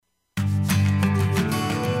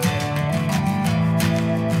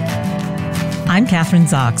I'm Kathryn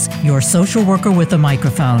Zox, your social worker with a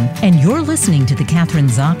microphone, and you're listening to The Kathryn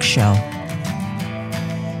Zox Show.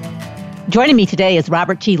 Joining me today is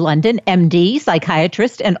Robert T. London, MD,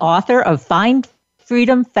 psychiatrist, and author of Find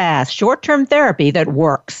Freedom Fast, Short-Term Therapy That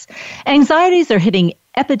Works. Anxieties are hitting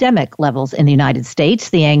epidemic levels in the United States.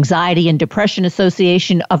 The Anxiety and Depression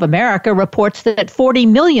Association of America reports that 40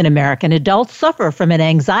 million American adults suffer from an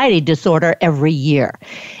anxiety disorder every year.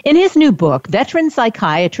 In his new book, veteran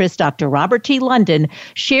psychiatrist Dr. Robert T. London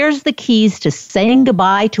shares the keys to saying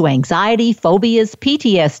goodbye to anxiety, phobias,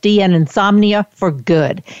 PTSD, and insomnia for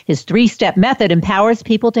good. His 3-step method empowers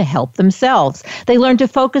people to help themselves. They learn to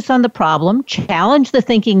focus on the problem, challenge the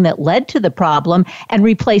thinking that led to the problem, and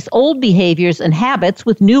replace old behaviors and habits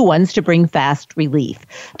with new ones to bring fast relief.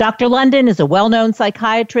 Dr. London is a well-known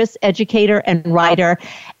psychiatrist, educator, and writer.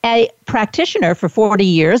 A practitioner for 40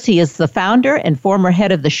 years, he is the founder and former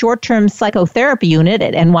head of the short-term psychotherapy unit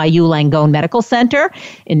at NYU Langone Medical Center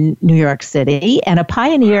in New York City, and a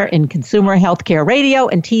pioneer in consumer healthcare radio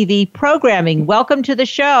and TV programming. Welcome to the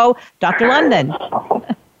show, Dr. London.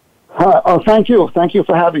 Oh, thank you. Thank you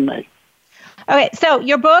for having me. Okay, so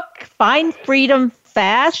your book, Find Freedom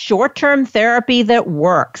Fast, Short-Term Therapy That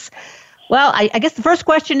Works. Well, I guess the first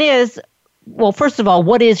question is, well, first of all,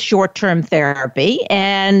 what is short-term therapy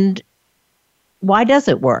and why does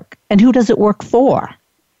it work? And who does it work for?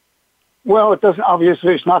 Well, it doesn't,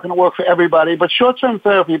 obviously it's not going to work for everybody, but short-term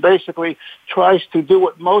therapy basically tries to do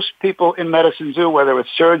what most people in medicine do, whether it's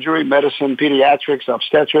surgery, medicine, pediatrics,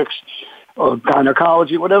 obstetrics, or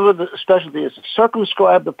gynecology, whatever the specialty is,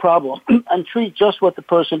 circumscribe the problem and treat just what the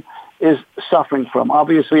person is suffering from.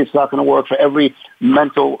 Obviously, it's not going to work for every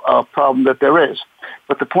mental problem that there is.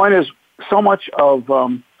 But the point is, so much of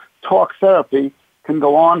talk therapy can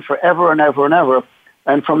go on forever and ever and ever.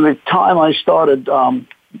 And from the time I started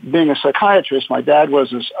being a psychiatrist, my dad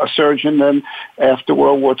was a surgeon, and after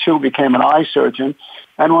World War II became an eye surgeon.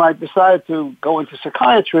 And when I decided to go into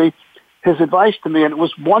psychiatry, his advice to me, and it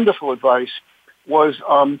was wonderful advice, was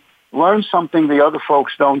learn something the other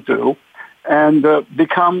folks don't do and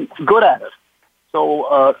become good at it. So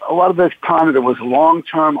a lot of the time there was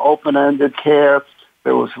long-term open-ended care,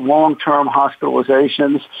 there was long-term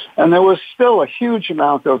hospitalizations, and there was still a huge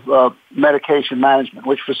amount of medication management,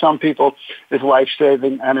 which for some people is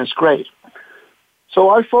life-saving and is great. So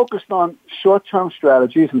I focused on short-term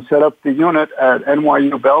strategies and set up the unit at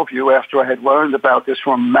NYU Bellevue after I had learned about this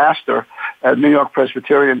from a master at New York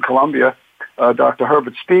Presbyterian Columbia, Dr.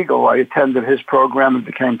 Herbert Spiegel. I attended his program and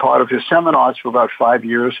became part of his seminars for about 5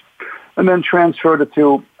 years, and then transferred it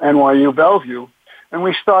to NYU Bellevue. And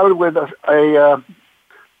we started with a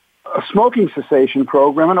smoking cessation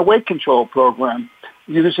program and a weight control program,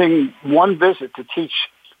 using one visit to teach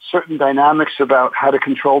certain dynamics about how to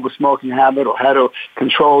control the smoking habit or how to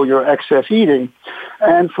control your excess eating.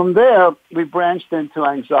 And from there, we branched into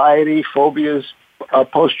anxiety, phobias,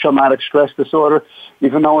 post-traumatic stress disorder,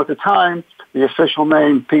 even though at the time, the official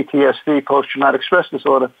name, PTSD, post-traumatic stress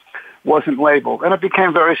disorder, wasn't labeled. And it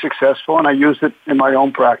became very successful, and I used it in my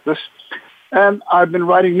own practice. And I've been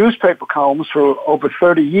writing newspaper columns for over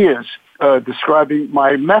 30 years, describing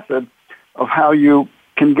my method of how you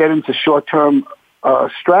can get into short-term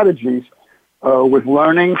strategies with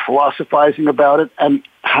learning, philosophizing about it, and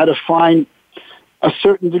how to find a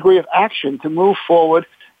certain degree of action to move forward,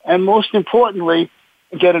 and most importantly,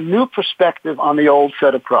 get a new perspective on the old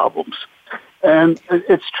set of problems. And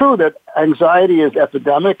it's true that anxiety is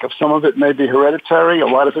epidemic. Some of it may be hereditary, a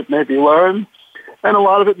lot of it may be learned, and a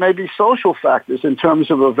lot of it may be social factors in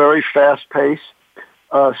terms of a very fast-paced,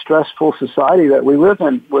 stressful society that we live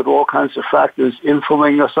in, with all kinds of factors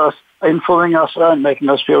influencing us and making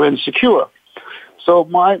us feel insecure. So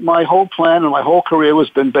my whole plan and my whole career has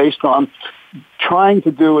been based on trying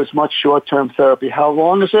to do as much short-term therapy. How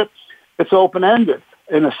long is it? It's open-ended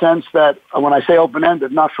in a sense that, when I say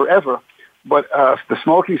open-ended, not forever, but the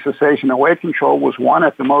smoking cessation and weight control was one,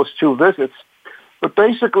 at the most 2 visits. But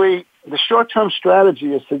basically, the short-term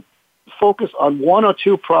strategy is to focus on 1 or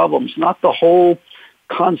 2 problems, not the whole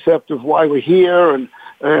concept of why we're here and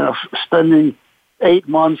spending 8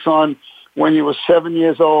 months on when you were 7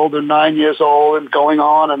 years old or 9 years old and going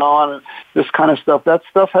on and this kind of stuff. That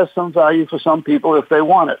stuff has some value for some people if they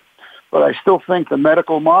want it. But I still think the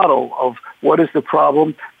medical model of what is the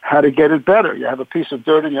problem, how to get it better. You have a piece of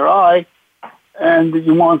dirt in your eye and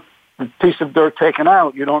you want the piece of dirt taken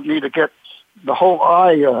out. You don't need to get the whole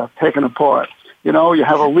eye taken apart. You know, you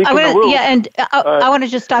have a leak in the roof. Yeah, and I want to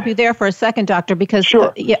just stop you there for a second, doctor, because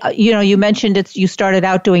sure. You mentioned you started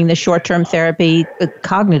out doing the short-term therapy,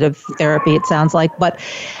 cognitive therapy. It sounds like, but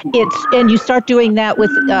and you start doing that with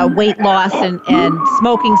weight loss and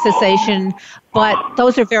smoking cessation, but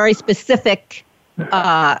those are very specific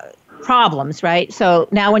problems, right? So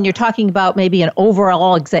now when you're talking about maybe an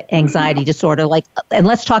overall anxiety disorder, and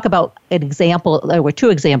let's talk about an example. There were two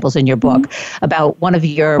examples in your book about one of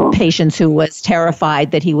your patients who was terrified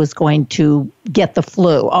that he was going to get the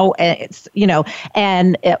flu.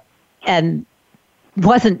 And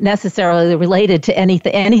wasn't necessarily related to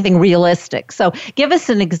anything realistic. So give us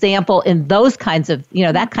an example in those kinds of,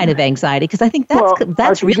 that kind of anxiety, because I think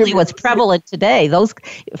that's really what's prevalent today. Those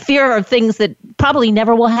fear of things that probably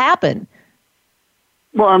never will happen.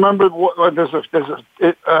 Well, I remember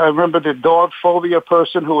I remember the dog phobia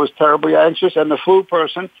person who was terribly anxious, and the flu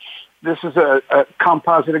person. This is a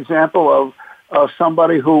composite example of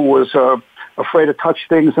somebody who was afraid to touch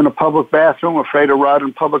things in a public bathroom, afraid to ride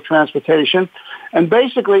in public transportation. And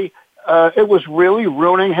basically, it was really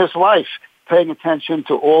ruining his life, paying attention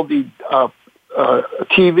to all the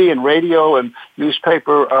TV and radio and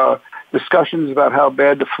newspaper discussions about how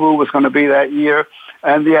bad the flu was going to be that year,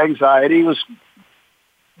 and the anxiety was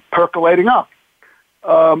percolating up.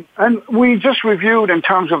 And we just reviewed in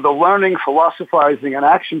terms of the learning, philosophizing, and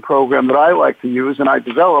action program that I like to use and I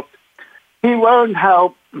developed. He learned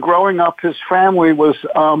how growing up his family was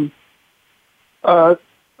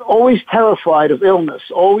always terrified of illness,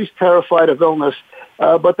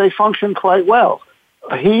 but they functioned quite well.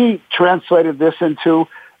 He translated this into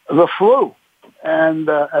the flu, and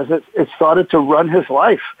as it started to run his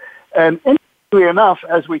life. And interestingly enough,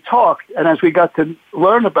 as we talked and as we got to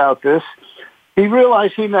learn about this, he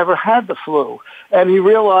realized he never had the flu, and he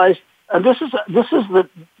realized, and this is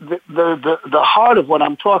the heart of what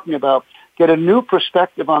I'm talking about. Get a new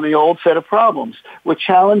perspective on the old set of problems. We're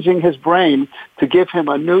challenging his brain to give him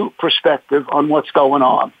a new perspective on what's going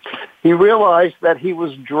on. He realized that he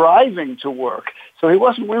was driving to work, so he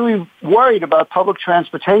wasn't really worried about public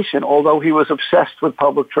transportation, although he was obsessed with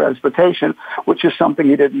public transportation, which is something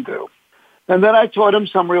he didn't do. And then I taught him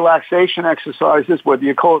some relaxation exercises, whether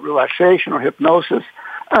you call it relaxation or hypnosis,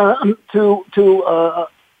 to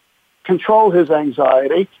control his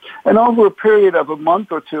anxiety. And over a period of a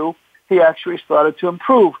month or two, he actually started to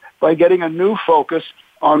improve by getting a new focus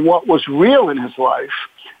on what was real in his life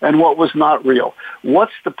and what was not real.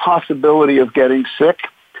 What's the possibility of getting sick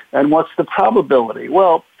and what's the probability?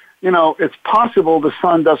 Well, it's possible the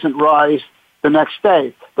sun doesn't rise the next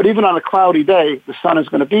day, but even on a cloudy day, the sun is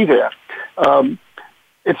going to be there.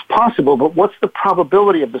 It's possible, but what's the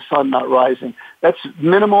probability of the sun not rising? That's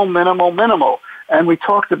minimal. And we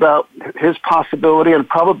talked about his possibility and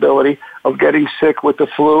probability of getting sick with the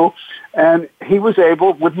flu. And he was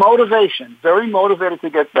able, with motivation, very motivated to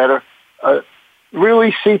get better,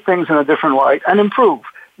 really see things in a different light and improve.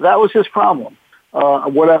 That was his problem.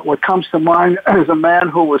 What comes to mind is a man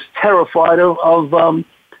who was terrified of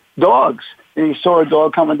dogs. He saw a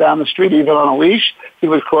dog coming down the street, even on a leash. He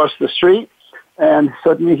would cross the street, and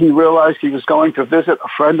suddenly he realized he was going to visit a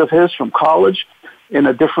friend of his from college in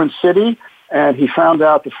a different city, and he found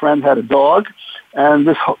out the friend had a dog, and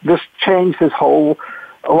this changed his whole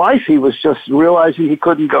life. He was just realizing he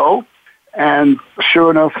couldn't go, and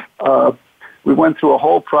sure enough, we went through a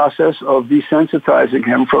whole process of desensitizing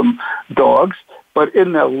him from dogs. But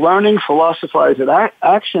in the learning, philosophize, and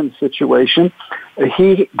action situation,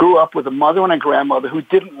 he grew up with a mother and a grandmother who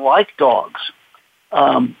didn't like dogs.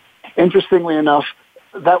 Interestingly enough,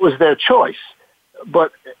 that was their choice.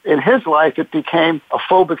 But in his life, it became a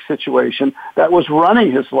phobic situation that was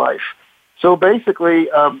running his life. So basically,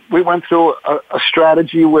 we went through a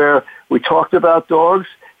strategy where we talked about dogs.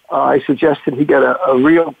 I suggested he get a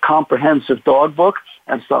real comprehensive dog book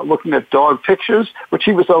and start looking at dog pictures, which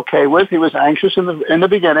he was okay with. He was anxious in the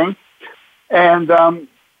beginning. And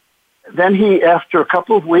then after a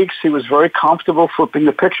couple of weeks, he was very comfortable flipping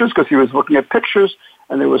the pictures because he was looking at pictures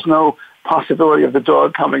and there was no possibility of the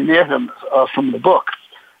dog coming near him from the book.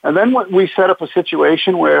 And then we set up a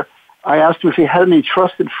situation where I asked him if he had any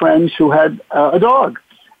trusted friends who had a dog.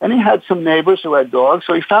 And he had some neighbors who had dogs,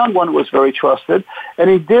 so he found one who was very trusted. And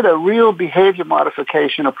he did a real behavior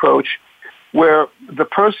modification approach where the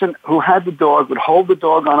person who had the dog would hold the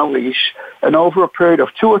dog on a leash, and over a period of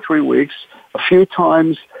 2 or 3 weeks, a few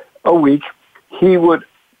times a week, he would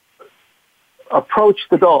approach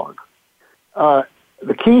the dog.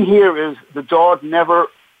 The key here is the dog never,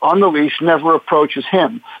 on the leash, never approaches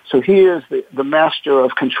him. So he is the master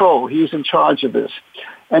of control. He's in charge of this.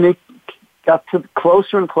 And he got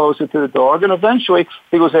closer and closer to the dog, and eventually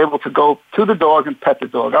he was able to go to the dog and pet the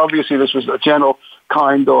dog. Obviously, this was a gentle,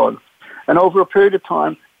 kind dog. And over a period of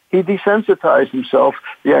time, he desensitized himself.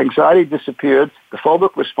 The anxiety disappeared. The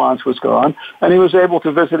phobic response was gone, and he was able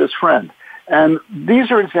to visit his friend. And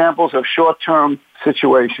these are examples of short-term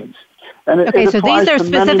situations. And so these are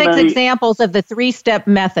specific examples of the three-step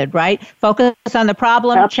method, right? Focus on the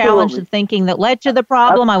problem, Absolutely. Challenge the thinking that led to the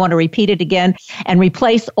problem. I want to repeat it again, and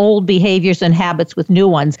replace old behaviors and habits with new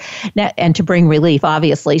ones, and to bring relief,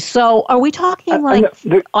 obviously. So are we talking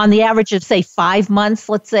on the average of, say, 5 months,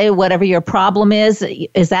 let's say, whatever your problem is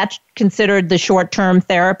that considered the short-term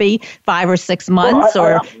therapy, 5 or 6 months?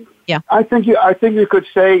 I think you could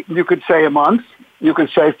say a month. You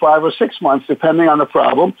could say 5 or 6 months, depending on the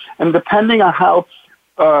problem, and depending on how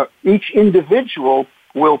each individual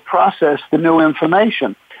will process the new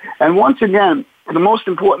information. And once again, the most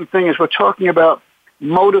important thing is we're talking about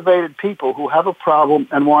motivated people who have a problem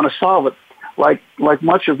and want to solve it. Like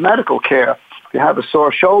much of medical care, if you have a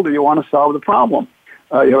sore shoulder, you want to solve the problem.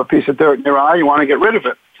 You have a piece of dirt in your eye, you want to get rid of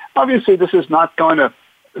it. Obviously, this is not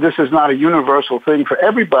a universal thing for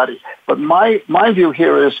everybody. But my view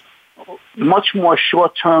here is much more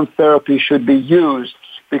short-term therapy should be used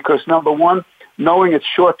because, number one, knowing it's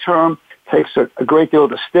short-term takes a great deal of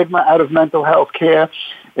the stigma out of mental health care.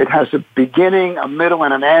 It has a beginning, a middle,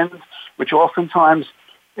 and an end, which oftentimes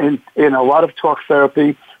in a lot of talk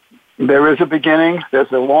therapy, there is a beginning,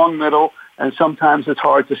 there's a long middle, and sometimes it's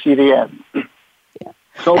hard to see the end.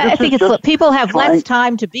 So I think people have less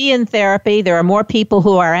time to be in therapy. There are more people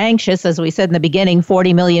who are anxious, as we said in the beginning,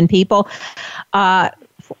 40 million people.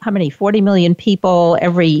 How many? 40 million people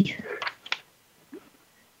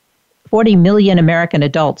 40 million American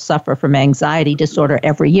adults suffer from anxiety disorder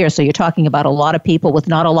every year. So you're talking about a lot of people with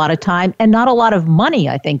not a lot of time and not a lot of money.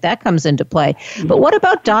 I think that comes into play. But what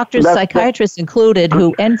about doctors, psychiatrists included,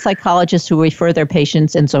 and psychologists who refer their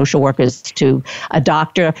patients and social workers to a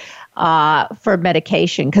doctor for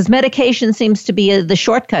medication? Because medication seems to be the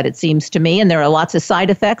shortcut, it seems to me, and there are lots of side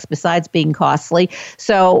effects besides being costly.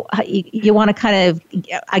 So you want to kind of,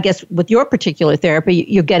 I guess, with your particular therapy,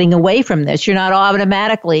 you're getting away from this. You're not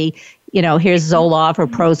automatically, here's Zoloft or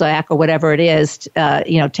Prozac or whatever it is,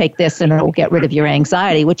 take this and it'll get rid of your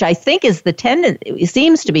anxiety, which I think is it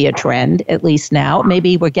seems to be a trend, at least now.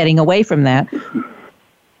 Maybe we're getting away from that.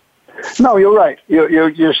 No, you're right.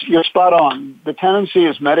 You're spot on. The tendency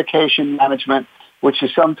is medication management, which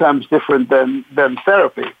is sometimes different than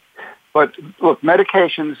therapy. But look,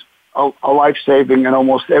 medications are life-saving in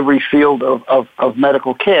almost every field of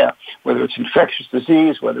medical care, whether it's infectious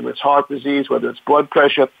disease, whether it's heart disease, whether it's blood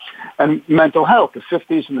pressure, and mental health. The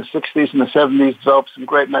 50s and the 60s and the 70s developed some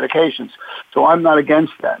great medications. So I'm not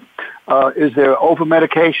against that. Is there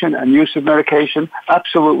over-medication and use of medication?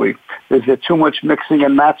 Absolutely. Is there too much mixing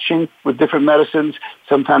and matching with different medicines,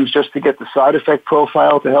 sometimes just to get the side effect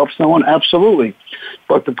profile to help someone? Absolutely.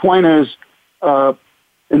 But the point is,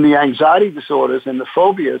 in the anxiety disorders and the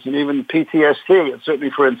phobias and even PTSD, and certainly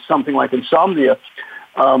for something like insomnia,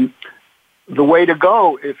 the way to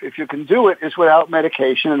go, if you can do it, is without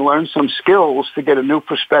medication and learn some skills to get a new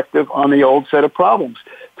perspective on the old set of problems,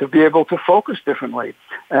 to be able to focus differently.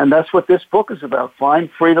 And that's what this book is about. Find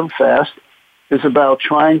Freedom Fast is about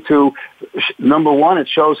trying to, number one, it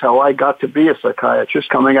shows how I got to be a psychiatrist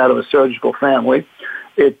coming out of a surgical family.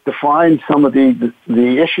 It defines some of the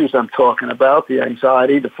issues I'm talking about, the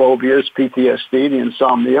anxiety, the phobias, PTSD, the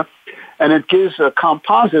insomnia, and it gives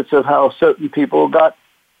composites of how certain people got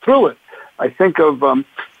through it. I think of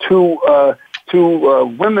two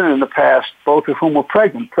women in the past, both of whom were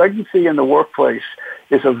pregnant. Pregnancy in the workplace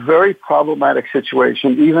is a very problematic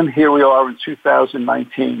situation, even here we are in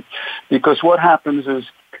 2019, because what happens is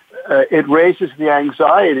it raises the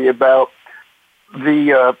anxiety about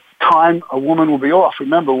the time a woman will be off.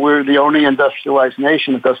 Remember, we're the only industrialized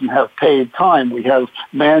nation that doesn't have paid time. We have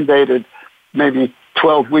mandated maybe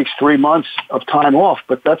 12 weeks, 3 months of time off,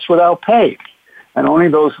 but that's without pay. And only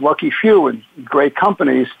those lucky few in great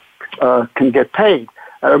companies can get paid.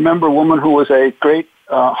 I remember a woman who was a great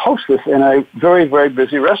hostess in a very, very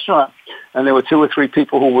busy restaurant, and there were 2 or 3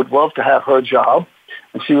 people who would love to have her job.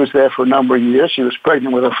 And she was there for a number of years. She was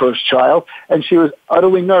pregnant with her first child, and she was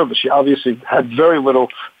utterly nervous. She obviously had very little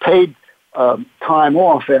paid time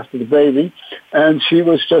off after the baby, and she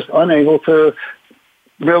was just unable to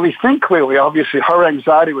really think clearly. Obviously, her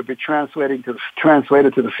anxiety would be translated to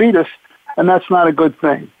the fetus, and that's not a good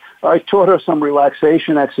thing. I taught her some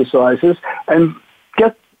relaxation exercises and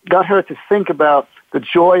got her to think about the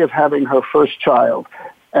joy of having her first child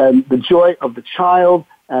and the joy of the child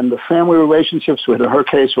and the family relationships, which in her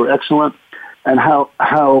case were excellent, and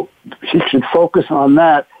how she should focus on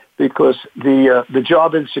that, because the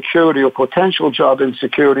job insecurity or potential job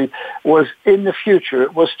insecurity was in the future.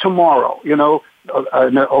 It was tomorrow,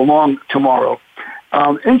 a long tomorrow.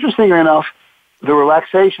 Interestingly enough, the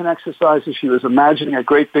relaxation exercises, she was imagining a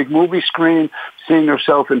great big movie screen, seeing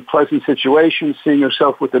herself in pleasant situations, seeing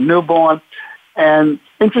herself with a newborn. And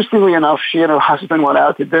interestingly enough, she and her husband went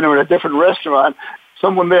out to dinner at a different restaurant.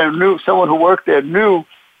 Someone who worked there knew,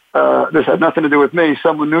 this had nothing to do with me,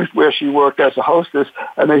 someone knew where she worked as a hostess,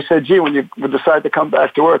 and they said, gee, when you would decide to come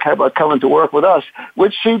back to work, how about coming to work with us?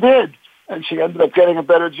 Which she did. And she ended up getting a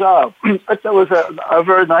better job. That was a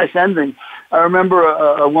very nice ending. I remember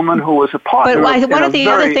a woman who was a partner. But one of the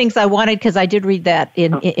other things I wanted, because I did read that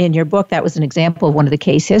in your book, that was an example of one of the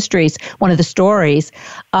case histories, one of the stories.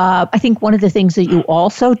 I think one of the things that you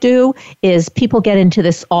also do is people get into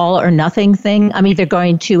this all or nothing thing. I'm either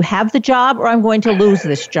going to have the job or I'm going to lose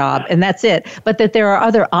this job, and that's it. But that there are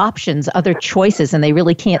other options, other choices, and they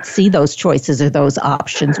really can't see those choices or those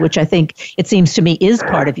options, which I think it seems to me is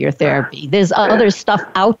part of your therapy. There's other stuff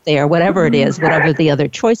out there, whatever it is, whatever the other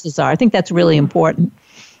choices are. I think that's really important.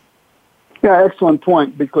 Yeah, excellent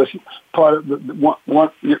point, because part of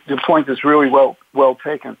your point is really well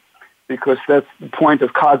taken, because that's the point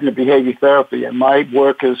of cognitive behavior therapy, and my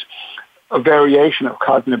work is a variation of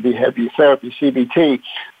cognitive behavior therapy, CBT,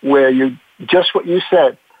 where you, just what you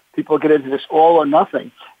said, people get into this all or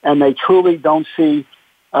nothing, and they truly don't see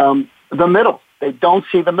the middle. They don't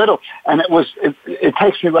see the middle. And it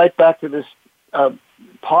takes me right back to this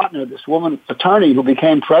partner, this woman attorney who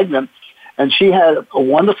became pregnant, and she had a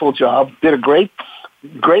wonderful job, did a great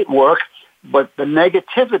work, but the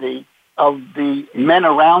negativity of the men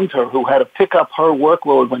around her who had to pick up her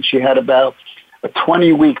workload when she had about a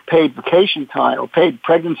 20-week paid vacation time or paid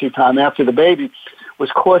pregnancy time after the baby was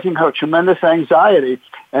causing her tremendous anxiety,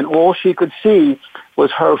 and all she could see was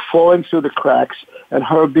her falling through the cracks and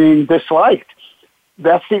her being disliked.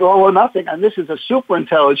 That's the all or nothing. And this is a super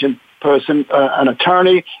intelligent person, an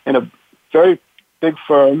attorney in a very big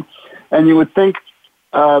firm, and you would think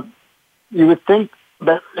that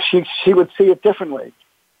she would see it differently,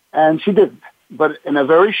 and she didn't. But in a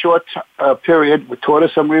very short period, we taught her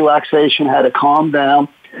some relaxation, had to calm down,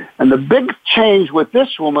 and the big change with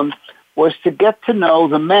this woman was to get to know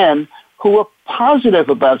the men who are positive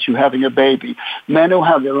about you having a baby, men who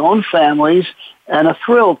have their own families and are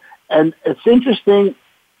thrilled. And it's interesting,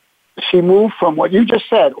 she moved from what you just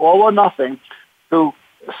said, all or nothing, to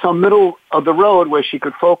some middle of the road where she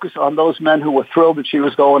could focus on those men who were thrilled that she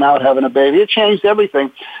was going out having a baby. It changed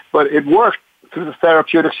everything, but it worked through the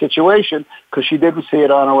therapeutic situation because she didn't see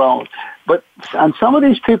it on her own. But on some of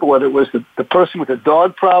these people, whether it was the person with the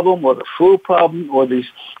dog problem or the flu problem or these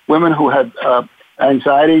women who had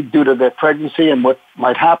anxiety due to their pregnancy and what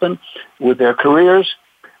might happen with their careers,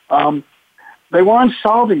 they weren't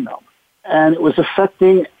solving them, and it was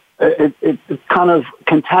affecting, it kind of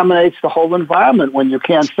contaminates the whole environment when you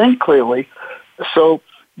can't think clearly. So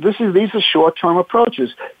these are short-term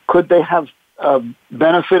approaches. Could they have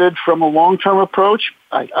benefited from a long-term approach?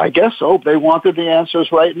 I guess so. They wanted the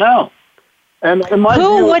answers right now. And in my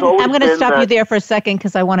view, I'm going to stop you there for a second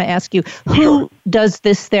because I want to ask you, who does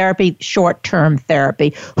this therapy, short-term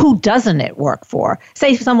therapy, who doesn't it work for?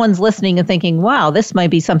 Say someone's listening and thinking, wow, this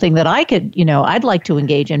might be something that I could, I'd like to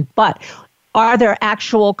engage in, but are there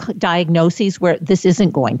actual diagnoses where this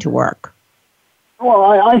isn't going to work? Well,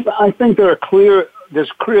 I think there's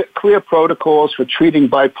clear protocols for treating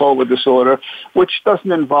bipolar disorder, which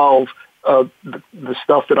doesn't involve the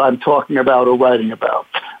stuff that I'm talking about or writing about.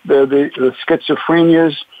 The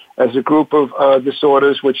schizophrenias as a group of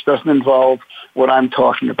disorders, which doesn't involve what I'm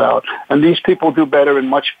talking about. And these people do better in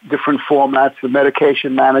much different formats. The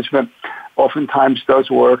medication management oftentimes does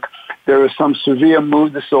work. There are some severe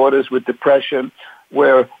mood disorders with depression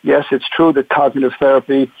where, yes, it's true that cognitive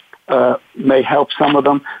therapy may help some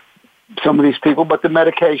of these people, but the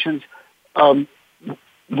medications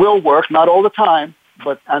will work, not all the time,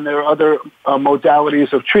 and there are other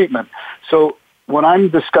modalities of treatment. So what I'm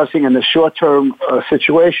discussing in the short-term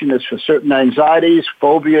situation is for certain anxieties,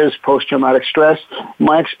 phobias, post-traumatic stress.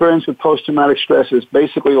 My experience with post-traumatic stress is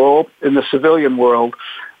basically all in the civilian world.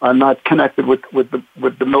 I'm not connected with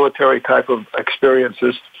the military type of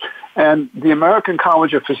experiences. And the American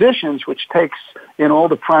College of Physicians, which takes in all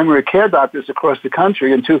the primary care doctors across the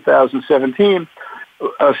country in 2017,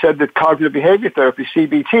 said that cognitive behavior therapy,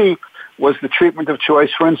 CBT, was the treatment of choice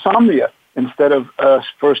for insomnia instead of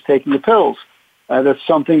first taking the pills. That's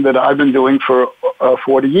something that I've been doing for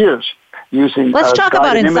 40 years, using Let's talk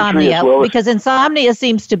about insomnia, because insomnia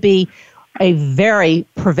seems to be a very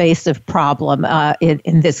pervasive problem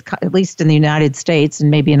in this, at least in the United States and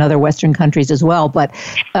maybe in other Western countries as well. But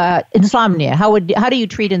insomnia, how do you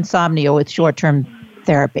treat insomnia with short-term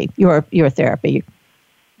therapy? Your therapy.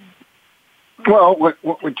 Well,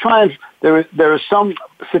 we're trying. There are some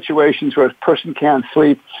situations where a person can't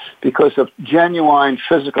sleep because of genuine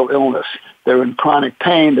physical illness. They're in chronic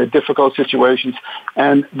pain. They're difficult situations,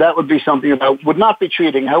 and that would be something that I would not be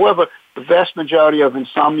treating. However, the vast majority of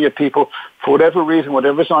insomnia people, for whatever reason,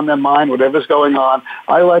 whatever's on their mind, whatever's going on,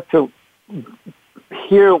 I like to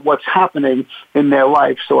hear what's happening in their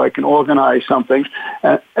life so I can organize something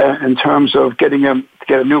in terms of getting them to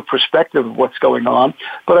get a new perspective of what's going on.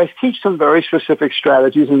 But I teach some very specific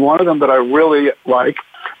strategies, and one of them that I really like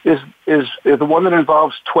is the one that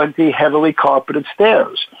involves 20 heavily carpeted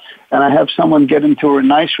stairs. And I have someone get into a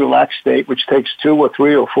nice relaxed state, which takes 2 or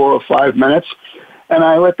 3 or 4 or 5 minutes. And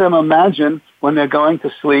I let them imagine when they're going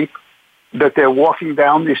to sleep that they're walking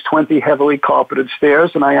down these 20 heavily carpeted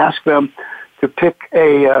stairs, and I ask them to pick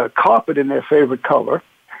a carpet in their favorite color.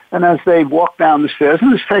 And as they walk down the stairs,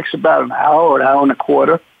 and this takes about an hour or an hour and a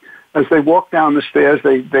quarter, as they walk down the stairs,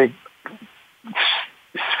 they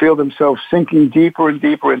feel themselves sinking deeper and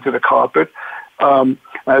deeper into the carpet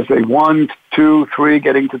as they 1, 2, 3,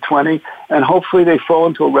 getting to 20, and hopefully they fall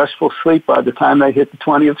into a restful sleep by the time they hit the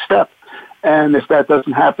 20th step. And if that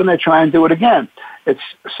doesn't happen, they try and do it again. It's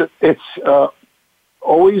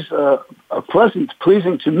always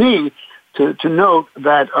pleasing to me to note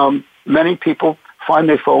that many people find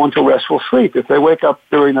they fall into restful sleep. If they wake up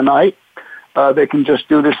during the night, they can just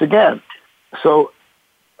do this again. So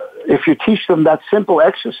if you teach them that simple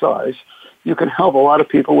exercise, you can help a lot of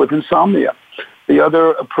people with insomnia. The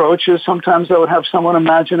other approach is sometimes I would have someone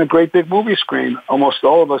imagine a great big movie screen. Almost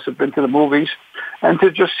all of us have been to the movies, and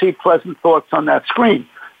to just see pleasant thoughts on that screen.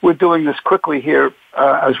 We're doing this quickly here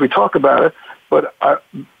as we talk about it, but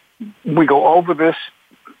we go over this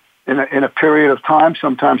in a period of time.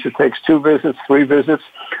 Sometimes it takes 2 visits, 3 visits,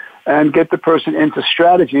 and get the person into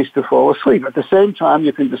strategies to fall asleep. At the same time,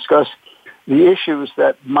 you can discuss the issues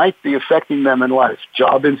that might be affecting them in life: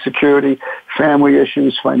 job insecurity, family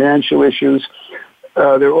issues, financial issues.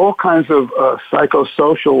 There are all kinds of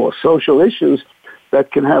psychosocial or social issues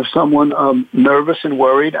that can have someone nervous and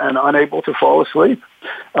worried and unable to fall asleep.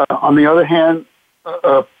 On the other hand,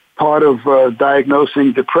 part of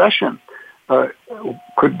diagnosing depression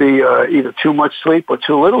could be either too much sleep or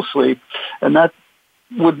too little sleep, and that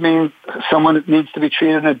would mean someone needs to be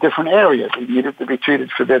treated in a different area. They needed to be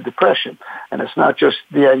treated for their depression, and it's not just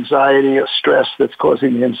the anxiety or stress that's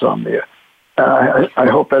causing the insomnia. I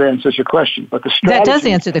hope that answers your question. But that does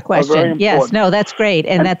answer the question. Yes, no, that's great,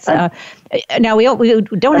 and that's now we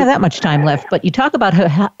don't have that much time left. But you talk about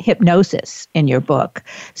hypnosis in your book,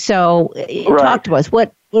 so talk to us.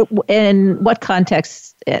 In what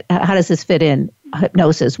context? How does this fit in?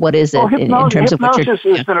 Hypnosis. What is it in terms of what you're?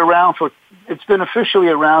 Hypnosis has been around for. It's been officially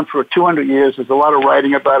around for 200 years. There's a lot of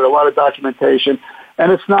writing about it, a lot of documentation,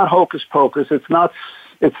 and it's not hocus pocus. It's not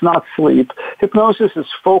sleep. Hypnosis is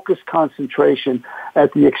focused concentration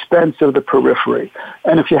at the expense of the periphery.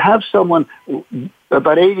 And if you have someone,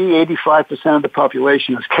 about 85% of the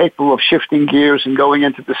population is capable of shifting gears and going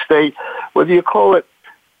into the state, whether you call it,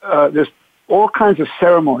 there's all kinds of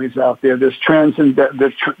ceremonies out there. There's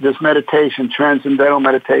there's meditation, transcendental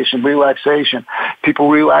meditation, relaxation. People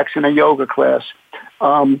relax in a yoga class.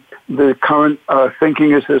 The current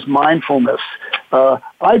thinking is there's mindfulness.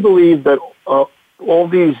 I believe that all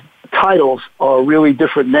these titles are really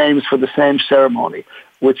different names for the same ceremony,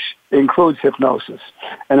 which includes hypnosis.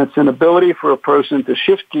 And it's an ability for a person to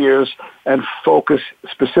shift gears and focus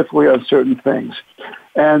specifically on certain things.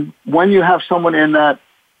 And when you have someone in that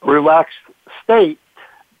relaxed state,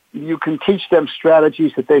 you can teach them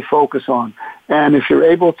strategies that they focus on. And if you're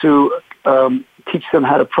able to teach them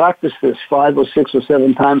how to practice this 5 or 6 or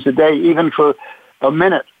 7 times a day, even for a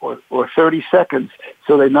minute or 30 seconds,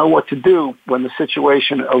 so they know what to do when the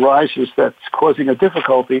situation arises that's causing a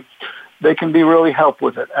difficulty, they can be really helped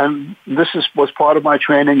with it. And this was part of my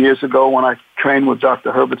training years ago when I trained with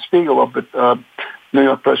Dr. Herbert Spiegel up at New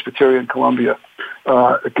York Presbyterian Columbia,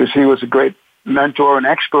 because he was a great mentor and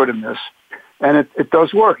expert in this. And it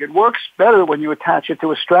does work. It works better when you attach it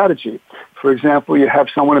to a strategy. For example, you have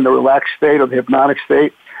someone in the relaxed state or the hypnotic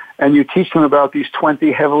state, and you teach them about these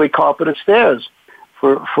 20 heavily carpeted stairs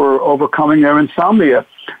for overcoming their insomnia.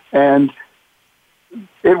 And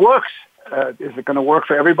it works. Is it going to work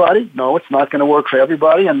for everybody? No, it's not going to work for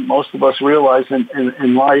everybody. And most of us realize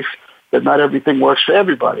in life that not everything works for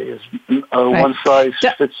everybody. One size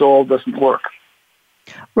fits all doesn't work.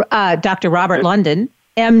 Dr. Robert London,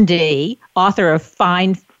 MD, author of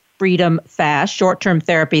Find Freedom Fast, Short-Term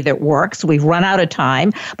Therapy That Works. We've run out of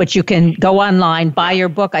time, but you can go online, buy your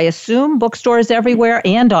book. I assume bookstores everywhere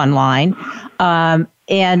and online.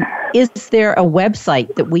 And is there a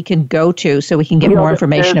website that we can go to so we can get more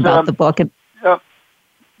information about the book?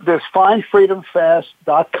 There's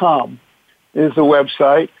findfreedomfast.com is the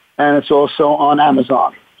website, and it's also on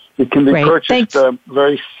Amazon. It can be purchased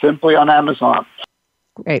very simply on Amazon.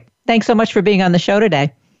 Great. Thanks so much for being on the show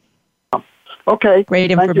today. Okay.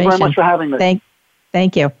 Great information. Thank you very much for having me.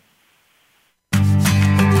 Thank you.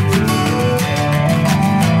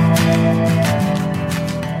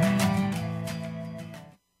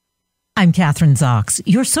 I'm Kathryn Zox,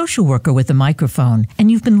 your social worker with a microphone,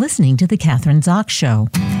 and you've been listening to The Kathryn Zox Show.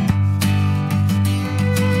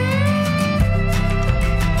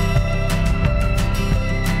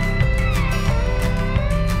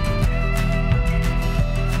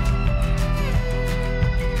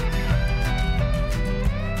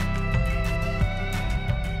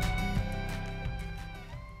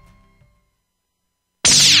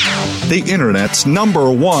 The Internet's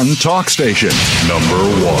 #1 talk station.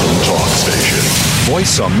 #1 talk station.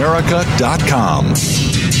 VoiceAmerica.com.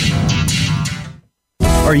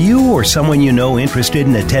 Are you or someone you know interested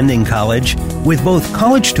in attending college? With both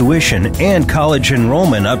college tuition and college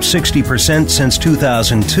enrollment up 60% since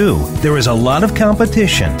 2002, there is a lot of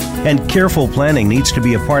competition, and careful planning needs to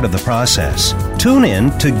be a part of the process. Tune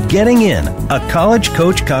in to Getting In, a college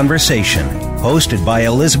coach conversation, hosted by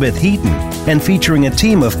Elizabeth Heaton and featuring a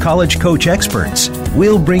team of college coach experts.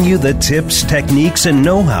 We'll bring you the tips, techniques, and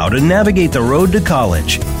know-how to navigate the road to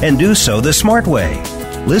college and do so the smart way.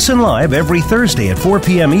 Listen live every Thursday at 4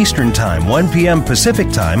 p.m. Eastern Time, 1 p.m.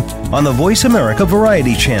 Pacific Time on the Voice America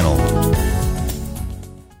Variety Channel.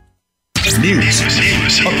 News,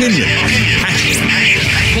 opinion, passion.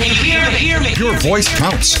 Can you hear me? Your voice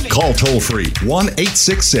counts. Call toll-free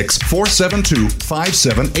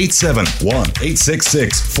 1-866-472-5787.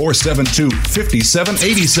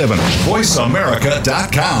 1-866-472-5787.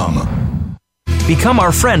 VoiceAmerica.com. Become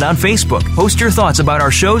our friend on Facebook. Post your thoughts about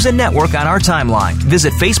our shows and network on our timeline.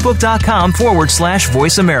 Visit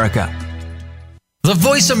Facebook.com/Voice America. The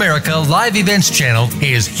Voice America Live Events channel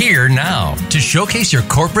is here now to showcase your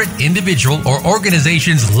corporate, individual, or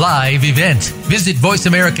organization's live event. Visit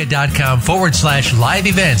voiceamerica.com/live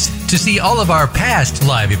events to see all of our past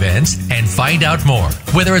live events and find out more.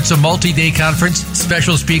 Whether it's a multi-day conference,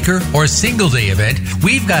 special speaker, or single-day event,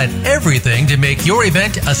 we've got everything to make your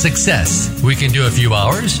event a success. We can do a few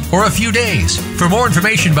hours or a few days. For more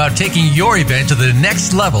information about taking your event to the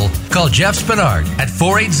next level, call Jeff Spinard at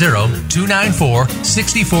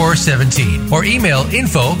 480-294-6417 or email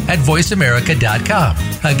info@voiceamerica.com.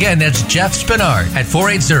 Again, that's Jeff Spinard at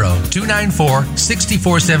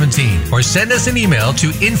 480-294-6417 or send us an email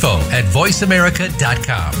to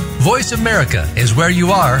info@voiceamerica.com. Voice America is where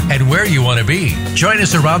you are and where you want to be. Join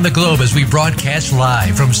us around the globe as we broadcast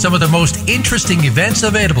live from some of the most interesting events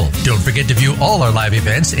available. Don't forget to view all our live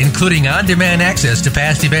events, including on-demand access to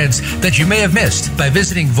past events that you may have missed by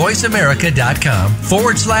visiting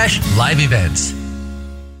voiceamerica.com/live events.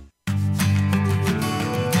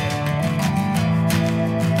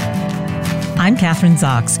 I'm Kathryn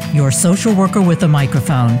Zox, your social worker with a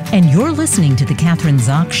microphone, and you're listening to The Kathryn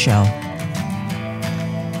Zox Show.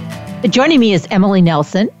 Joining me is Emily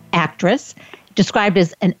Nelson, actress, described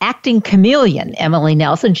as an acting chameleon. Emily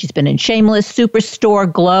Nelson, she's been in Shameless,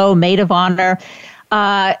 Superstore, Glow, Maid of Honor.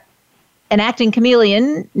 An acting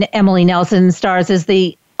chameleon, Emily Nelson stars as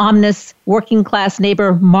the ominous working-class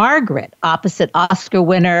neighbor Margaret, opposite Oscar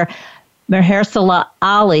winner Mahershala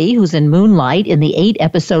Ali, who's in Moonlight, in the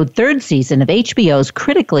 8-episode third season of HBO's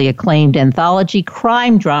critically acclaimed anthology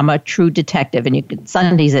crime drama True Detective, and you can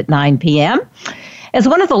Sundays at 9 p.m. As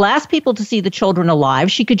one of the last people to see the children alive,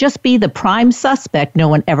 she could just be the prime suspect no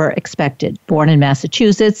one ever expected. Born in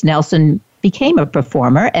Massachusetts, Nelson became a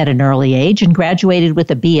performer at an early age and graduated with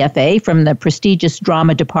a B.F.A. from the prestigious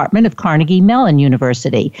drama department of Carnegie Mellon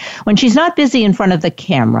University. When she's not busy in front of the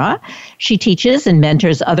camera, she teaches and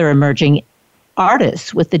mentors other emerging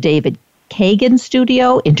artists with the David Kagan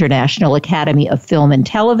Studio, International Academy of Film and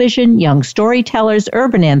Television, Young Storytellers,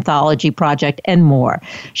 Urban Anthology Project, and more.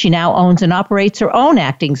 She now owns and operates her own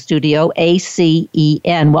acting studio,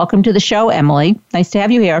 ACEN. Welcome to the show, Emily. Nice to have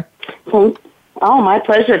you here. Oh, my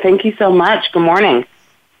pleasure. Thank you so much. Good morning.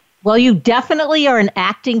 Well, you definitely are an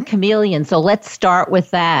acting chameleon, so let's start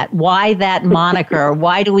with that. Why that moniker?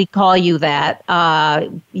 Why do we call you that?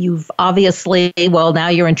 You've obviously, well, now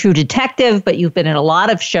you're in True Detective, but you've been in a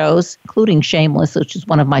lot of shows, including Shameless, which is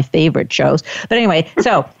one of my favorite shows. But anyway,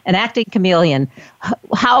 so an acting chameleon.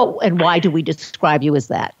 How and why do we describe you as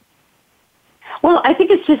that? Well, I think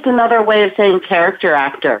it's just another way of saying character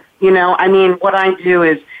actor. I mean, what I do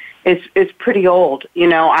is pretty old.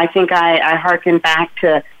 I think I hearken back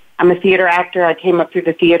to, I'm a theater actor. I came up through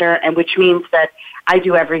the theater, and which means that I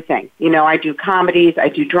do everything. I do comedies, I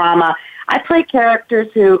do drama. I play characters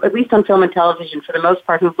who, at least on film and television for the most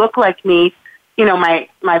part, who look like me.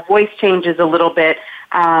 My voice changes a little bit,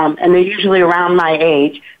 and they're usually around my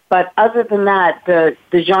age. But other than that,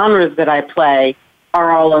 the genres that I play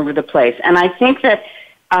are all over the place. And I think that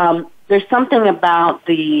there's something about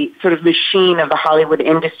the sort of machine of the Hollywood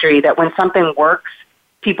industry that when something works,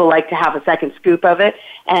 people like to have a second scoop of it.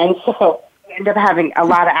 And so we end up having a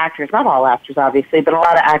lot of actors, not all actors obviously, but a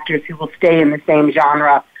lot of actors who will stay in the same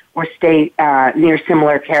genre or stay near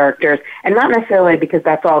similar characters. And not necessarily because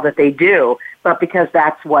that's all that they do, but because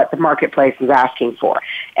that's what the marketplace is asking for.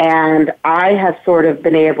 And I have sort of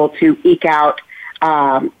been able to eke out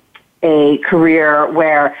a career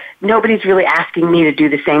where nobody's really asking me to do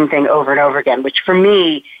the same thing over and over again, which for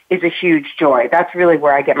me is a huge joy. That's really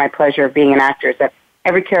where I get my pleasure of being an actor, is that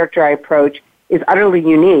every character I approach is utterly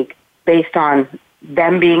unique based on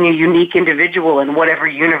them being a unique individual in whatever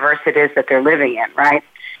universe it is that they're living in, right?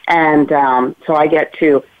 And so I get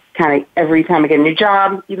to kind of, every time I get a new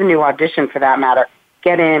job, even new audition for that matter,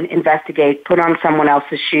 get in, investigate, put on someone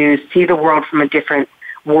else's shoes, see the world from a different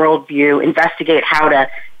worldview, investigate how to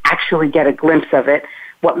actually get a glimpse of it,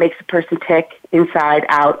 what makes a person tick inside,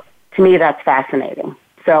 out. To me, that's fascinating.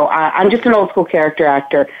 So I'm just an old school character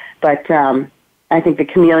actor, but I think the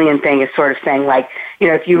chameleon thing is sort of saying, like,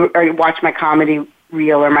 if you watch my comedy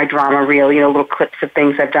reel or my drama reel, little clips of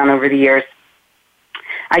things I've done over the years,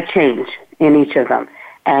 I change in each of them.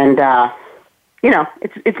 And,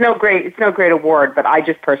 it's no great award, but I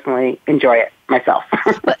just personally enjoy it myself.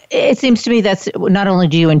 It seems to me that's not only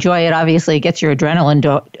do you enjoy it, obviously it gets your adrenaline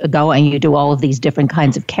going. You do all of these different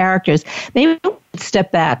kinds of characters. Maybe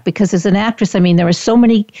step back, because as an actress, I mean, there are so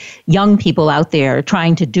many young people out there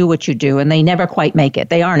trying to do what you do, and they never quite make it.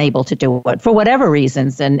 They aren't able to do it for whatever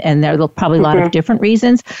reasons, and there are probably a lot of different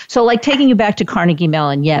reasons. So like taking you back to Carnegie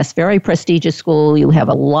Mellon, yes, very prestigious school. You have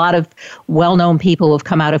a lot of well-known people who have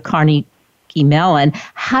come out of Carnegie Mellon.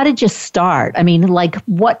 How did you start? I mean,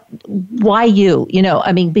 why you?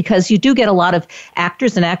 Because you do get a lot of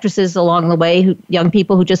actors and actresses along the way, young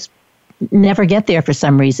people who just never get there for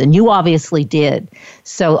some reason. You obviously did.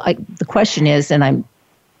 So the question is,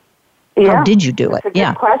 how did you do it? It's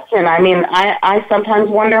a good question. I mean, I sometimes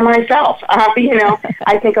wonder myself.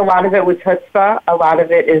 I think a lot of it was chutzpah. A lot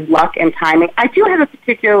of it is luck and timing. I do have a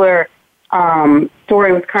particular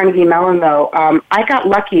story with Carnegie Mellon, though. I got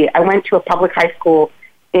lucky. I went to a public high school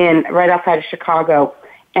right outside of Chicago,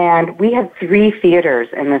 and we had 3 theaters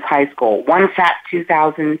in this high school. One sat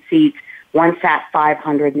 2,000 seats, one sat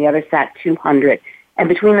 500, and the other sat 200. And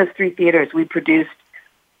between those 3 theaters, we produced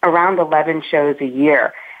around 11 shows a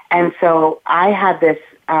year. And so I had this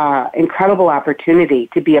incredible opportunity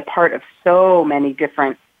to be a part of so many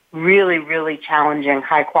different, really, really challenging,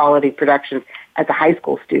 high-quality productions as a high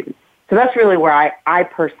school student. So that's really where I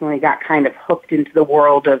personally got kind of hooked into the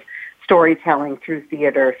world of storytelling through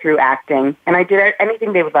theater, through acting. And I did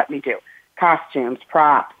anything they would let me do. Costumes,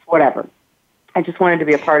 props, whatever. I just wanted to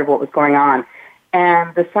be a part of what was going on.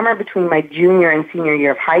 And the summer between my junior and senior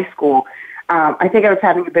year of high school, I think I was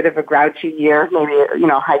having a bit of a grouchy year, maybe,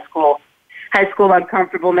 high school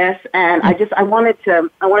uncomfortableness. And I wanted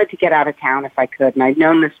to get out of town if I could. And I'd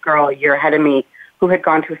known this girl a year ahead of me who had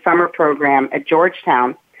gone to a summer program at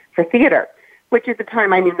Georgetown for theater, which at the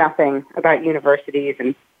time I knew nothing about universities,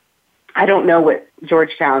 and I don't know what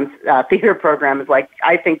Georgetown's theater program is like.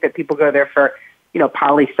 I think that people go there for,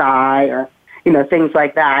 poli-sci or, things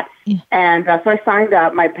like that. Yeah. And so I signed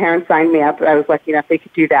up. My parents signed me up. I was lucky enough they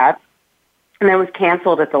could do that. And then was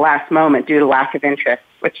canceled at the last moment due to lack of interest,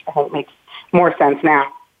 which I think makes more sense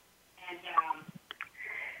now.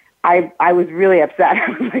 And I was really upset. I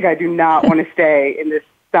was like, I do not want to stay in this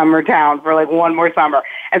summer town for one more summer.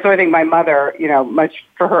 And so I think my mother, much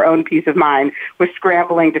for her own peace of mind, was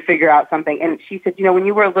scrambling to figure out something. And she said, when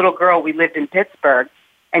you were a little girl, we lived in Pittsburgh,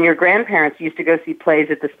 and your grandparents used to go see plays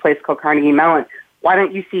at this place called Carnegie Mellon. Why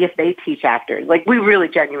don't you see if they teach actors? We really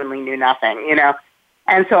genuinely knew nothing,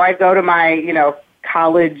 And so I go to my,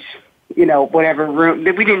 college, whatever room.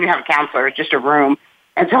 We didn't even have a counselor, it was just a room.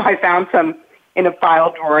 And so I found in a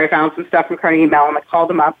file drawer, I found some stuff from Carnegie Mellon. I called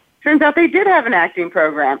them up. Turns out they did have an acting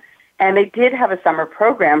program, and they did have a summer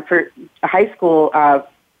program for a high school, about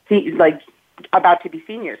to be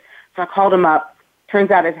seniors. So I called them up.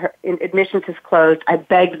 Turns out admissions is closed. I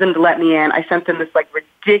begged them to let me in. I sent them this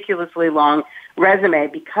ridiculously long resume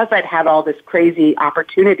because I'd had all this crazy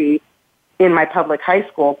opportunity in my public high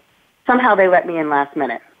school. somehow they let me in last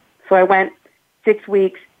minute. So I went 6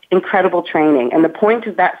 weeks, incredible training. And the point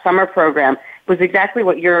of that summer program was exactly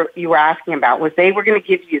what you were asking about, was they were going to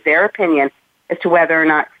give you their opinion as to whether or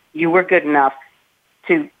not you were good enough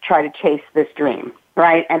to try to chase this dream,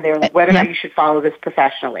 right? And they're like, whether or not you should follow this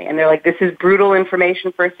professionally. And they're like, this is brutal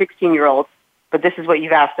information for a 16-year-old, but this is what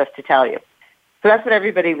you've asked us to tell you. So that's what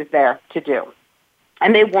everybody was there to do.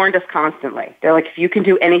 And they warned us constantly. They're like, if you can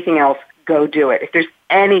do anything else, go do it. If there's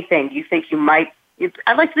anything you think you might,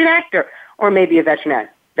 I'd like to be an actor or maybe a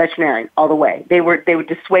veterinarian all the way. They would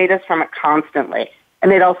dissuade us from it constantly.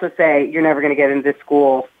 And they'd also say, you're never going to get into this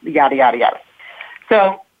school, yada, yada, yada.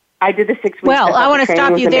 So I did the 6 weeks. Well, I want to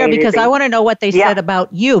stop you there because I want to know what they said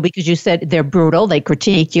about you, because you said they're brutal. They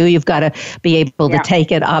critique you. You've got to be able to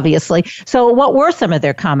take it, obviously. So what were some of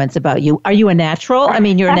their comments about you? Are you a natural? I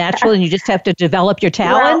mean, you're a natural and you just have to develp your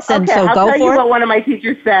talents. Well, okay, and so I'll go tell for you it. what one of my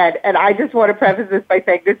teachers said, and I just want to preface this by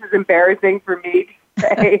saying this is embarrassing for me to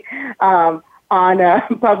say on a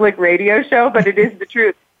public radio show, but it is the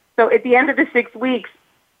truth. So at the end of the 6 weeks,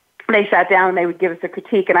 they sat down and they would give us a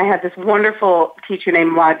critique. And I had this wonderful teacher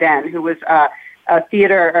named La Den, who was a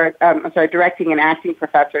directing and acting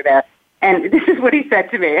professor there. And this is what he said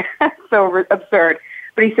to me. So absurd.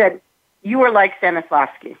 But he said, you are like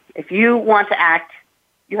Stanislavski. If you want to act,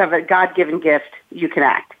 you have a God-given gift, you can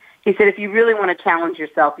act. He said, if you really want to challenge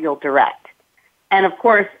yourself, you'll direct. And of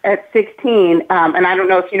course, at 16, and I don't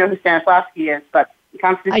know if you know who Stanislavski is, but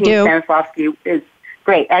Konstantin Stanislavski is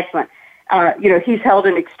great, excellent. He's held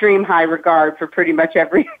in extreme high regard for pretty much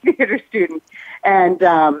every theater student. And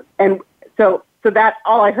so that's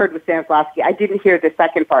all I heard was Stanislavski. I didn't hear the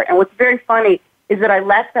second part. And what's very funny is that I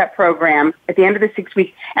left that program at the end of the 6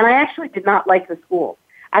 weeks, and I actually did not like the school.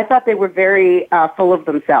 I thought they were very full of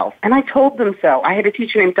themselves, and I told them so. I had a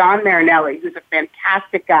teacher named Don Marinelli, who's a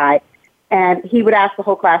fantastic guy, and he would ask the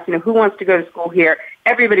whole class, who wants to go to school here?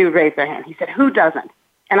 Everybody would raise their hand. He said, who doesn't?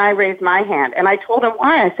 And I raised my hand, and I told him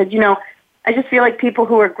why. I said, I just feel like people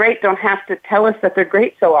who are great don't have to tell us that they're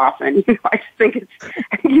great so often. I just think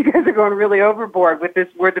you guys are going really overboard with this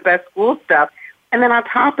we're the best school stuff. And then on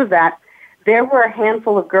top of that, there were a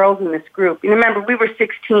handful of girls in this group. Remember, we were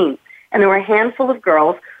 16, and there were a handful of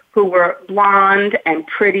girls who were blonde and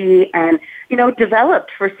pretty and,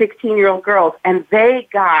 developed for 16-year-old girls, and they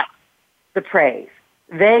got the praise.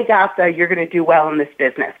 They got the, you're going to do well in this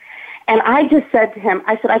business. And I just said to him,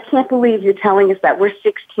 I said, I can't believe you're telling us that. We're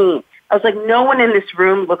 16. I was like, no one in this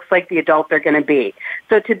room looks like the adult they're going to be.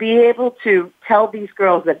 So to be able to tell these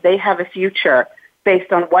girls that they have a future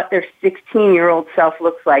based on what their 16-year-old self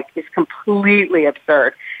looks like is completely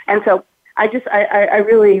absurd. And so I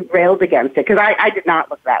really railed against it because I did not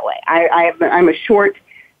look that way. I'm a short,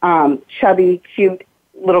 chubby, cute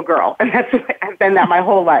little girl, and I've been that my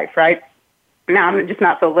whole life, right? Now I'm just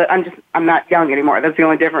not so I'm not young anymore. That's the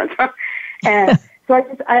only difference. And so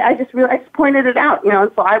I just pointed it out,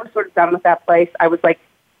 and so I was sort of done with that place. I was like,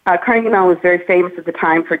 Carnegie Mellon was very famous at the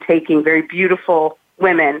time for taking very beautiful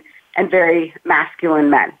women and very masculine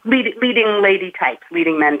men, leading lady types,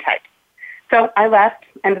 leading men types. So I left,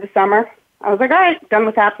 end of the summer. I was like, all right, done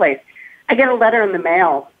with that place. I get a letter in the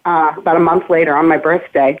mail about a month later on my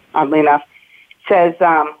birthday, oddly enough. It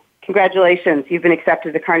says, congratulations, you've been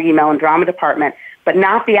accepted to the Carnegie Mellon Drama Department, but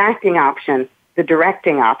not the acting option, the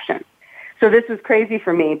directing option. So this was crazy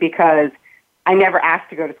for me because I never asked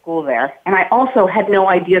to go to school there. And I also had no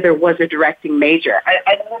idea there was a directing major.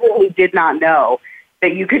 I literally did not know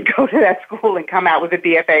that you could go to that school and come out with a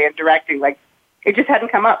B.F.A. in directing. Like, it just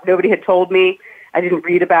hadn't come up. Nobody had told me. I didn't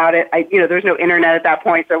read about it. There was no internet at that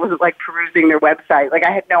point, so I wasn't like perusing their website. Like,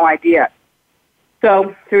 I had no idea.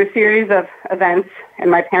 So through a series of events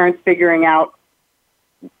and my parents figuring out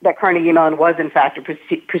that Carnegie Mellon was, in fact, a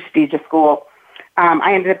prestigious school,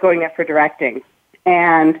 I ended up going there for directing.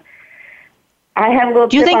 And I had a little.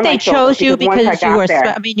 Do you think they chose you because you were?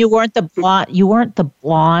 You weren't the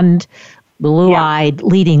blonde, blue-eyed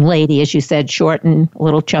leading lady, as you said, short and a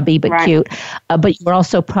little chubby but cute. But you were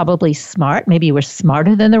also probably smart. Maybe you were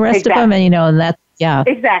smarter than the rest of them, and that's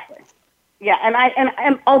exactly. Yeah,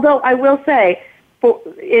 and although I will say,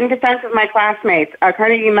 in defense of my classmates,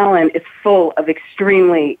 Carnegie Mellon is full of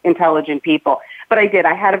extremely intelligent people. But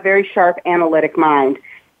I had a very sharp analytic mind.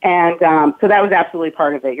 And so that was absolutely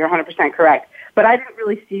part of it. You're 100% correct. But I didn't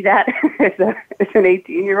really see that as an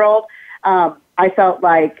 18-year-old. I felt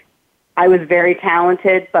like I was very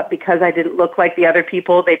talented, but because I didn't look like the other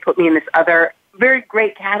people, they put me in this other very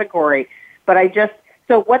great category. But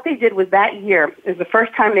so what they did was that year is the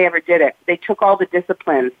first time they ever did it. They took all the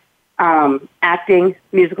disciplines, acting,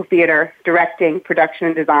 musical theater, directing, production,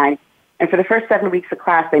 and design. And for the first 7 weeks of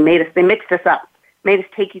class, they mixed us up. made us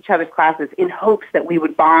take each other's classes in hopes that we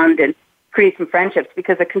would bond and create some friendships,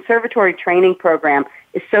 because a conservatory training program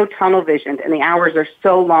is so tunnel visioned and the hours are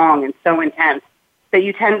so long and so intense that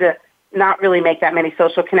you tend to not really make that many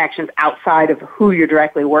social connections outside of who you're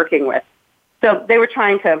directly working with. So they were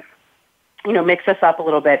trying to, mix us up a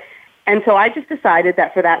little bit. And so I just decided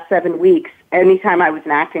that for that 7 weeks, anytime I was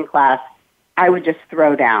in acting class, I would just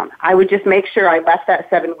throw down. I would just make sure I left that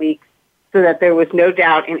 7 weeks so that there was no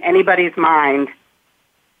doubt in anybody's mind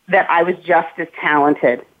that I was just as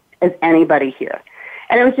talented as anybody here.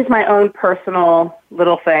 And it was just my own personal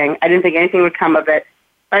little thing. I didn't think anything would come of it.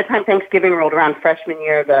 By the time Thanksgiving rolled around freshman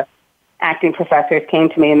year, the acting professors came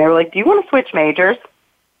to me and they were like, "Do you want to switch majors?"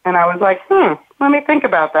 And I was like, let me think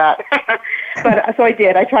about that. But so I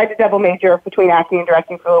did. I tried to double major between acting and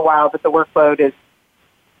directing for a little while, but the workload is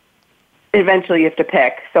eventually you have to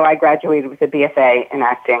pick. So I graduated with a B.F.A. in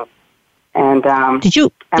acting. And did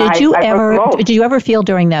you ever feel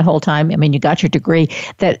during that whole time, I mean, you got your degree,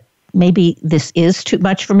 that maybe this is too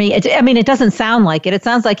much for me? It doesn't sound like it. It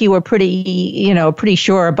sounds like you were pretty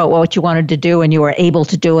sure about what you wanted to do and you were able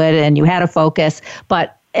to do it and you had a focus.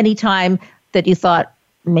 But any time that you thought,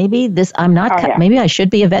 maybe maybe I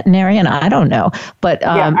should be a veterinarian, I don't know. But,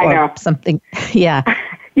 I know. Something, yeah.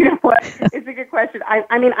 You know what? It's a good question.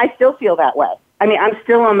 I still feel that way. I'm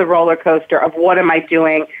still on the roller coaster of what am I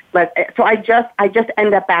doing? So I just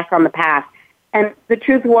end up back on the path. And the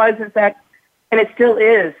truth is that, and it still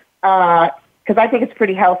is, because I think it's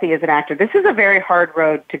pretty healthy as an actor. This is a very hard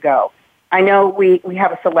road to go. I know we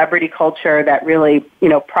have a celebrity culture that really,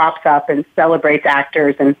 props up and celebrates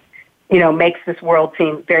actors and, makes this world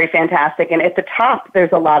seem very fantastic. And at the top,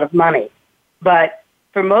 there's a lot of money. But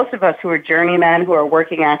for most of us who are journeymen, who are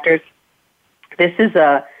working actors, this is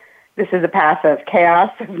a path of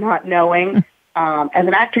chaos, of not knowing. As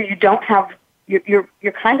an actor, you don't have, you're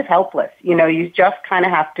kind of helpless. You just kind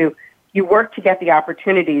of have to, you work to get the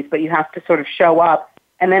opportunities, but you have to sort of show up,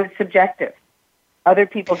 and then it's subjective. Other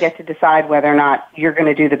people get to decide whether or not you're going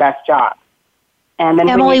to do the best job. And then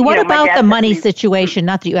Emily, what about the money situation?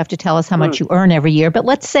 Not that you have to tell us how much you earn every year, but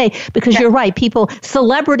let's say, because you're right,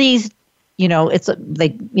 celebrities,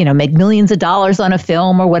 they make millions of dollars on a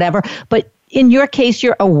film or whatever, but in your case,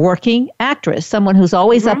 you're a working actress, someone who's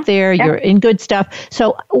always up there, you're in good stuff.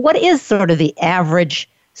 So what is sort of the average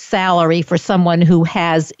salary for someone who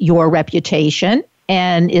has your reputation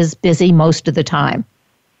and is busy most of the time?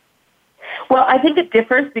 Well, I think it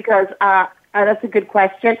differs because that's a good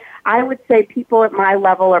question. I would say people at my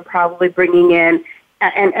level are probably bringing in,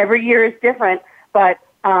 and every year is different, but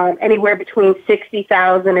anywhere between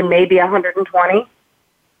 $60,000 and maybe $120,000.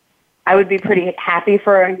 I would be pretty happy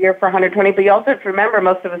for a year for $120,000. But you also have to remember,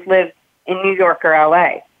 most of us live in New York or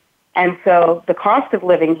LA, and so the cost of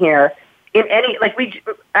living here,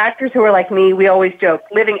 actors who are like me, we always joke,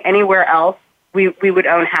 living anywhere else, we would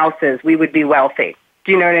own houses, we would be wealthy.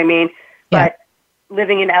 Do you know what I mean? Yeah. But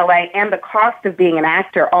living in LA and the cost of being an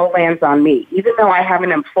actor all lands on me. Even though I have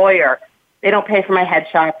an employer, they don't pay for my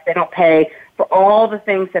headshots, they don't pay for all the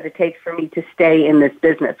things that it takes for me to stay in this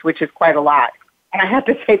business, which is quite a lot. And I have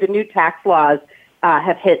to say the new tax laws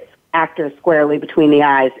have hit actors squarely between the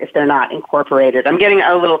eyes if they're not incorporated. I'm getting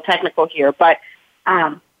a little technical here, but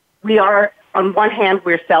we are, on one hand,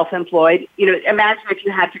 we're self-employed. Imagine if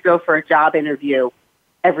you had to go for a job interview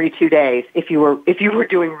every 2 days if you were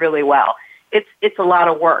doing really well. It's a lot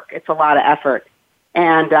of work. It's a lot of effort.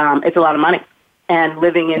 And it's a lot of money. And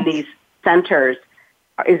living in these centers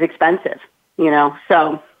is expensive,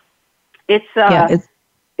 So it's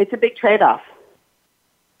a big trade-off.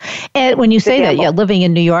 And when you say that, living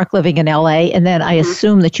in New York, living in LA, and then I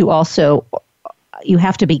assume that you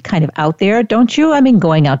have to be kind of out there, don't you?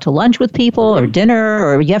 Going out to lunch with people or dinner,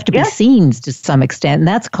 or you have to be seen to some extent, and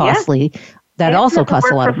that's costly. That also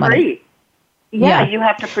costs a lot of money. Free. Yeah, you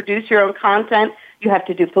have to produce your own content. You have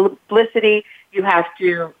to do publicity. You have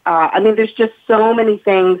to, there's just so many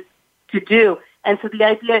things to do. And so the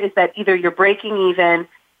idea is that either you're breaking even,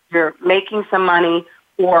 you're making some money,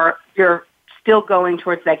 or you're still going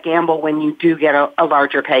towards that gamble when you do get a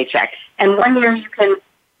larger paycheck. And one year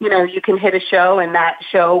you can hit a show, and that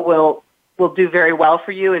show will do very well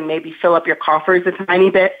for you and maybe fill up your coffers a tiny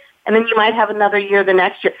bit. And then you might have another year the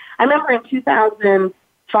next year. I remember in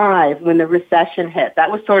 2005 when the recession hit,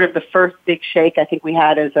 that was sort of the first big shake I think we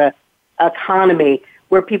had as a economy,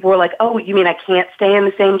 where people were like, oh, you mean I can't stay in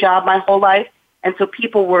the same job my whole life? And so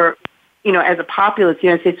people were, as a populace, the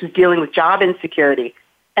United States was dealing with job insecurity.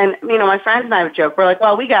 And, my friends and I would joke, we're like,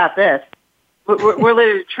 well, we got this. We're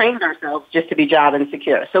literally trained ourselves just to be job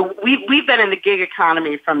insecure. So we've been in the gig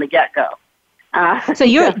economy from the get-go. So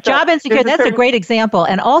your job insecurity, that's a great example.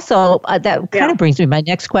 And also that kind of brings me to my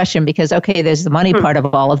next question because, okay, there's the money part of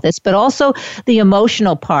all of this, but also the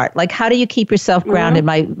emotional part. Like, how do you keep yourself grounded?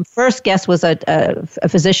 My first guest was a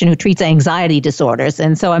physician who treats anxiety disorders.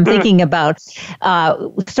 And so I'm thinking about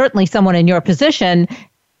certainly someone in your position,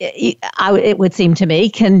 it would seem to me,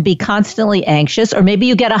 can be constantly anxious, or maybe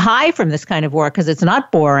you get a high from this kind of work because it's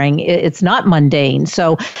not boring, it's not mundane.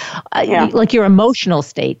 So, like your emotional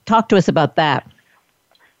state, talk to us about that.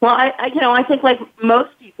 Well, I think like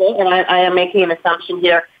most people, and I am making an assumption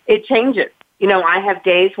here, it changes. I have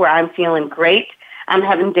days where I'm feeling great. I'm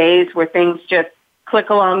having days where things just click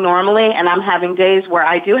along normally, and I'm having days where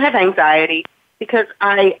I do have anxiety because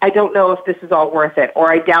I don't know if this is all worth it,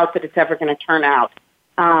 or I doubt that it's ever going to turn out.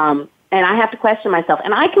 And I have to question myself,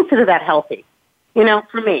 and I consider that healthy.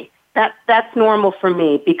 For me, that's normal for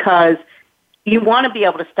me because you want to be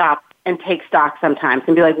able to stop and take stock sometimes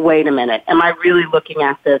and be like, wait a minute, am I really looking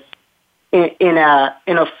at this in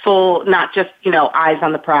a full, not just, eyes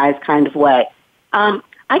on the prize kind of way?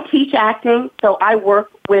 I teach acting, so I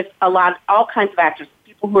work with all kinds of actors,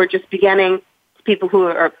 people who are just beginning, people who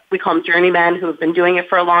are, we call them journeymen, who have been doing it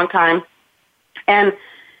for a long time. And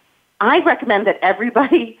I recommend that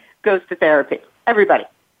everybody goes to therapy. Everybody.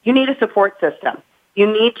 You need a support system.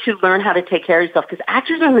 You need to learn how to take care of yourself because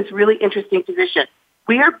actors are in this really interesting position.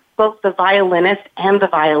 We are both the violinist and the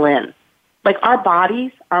violin. Like our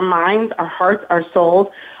bodies, our minds, our hearts, our souls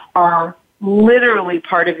are literally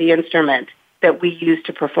part of the instrument that we use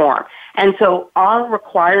to perform. And so our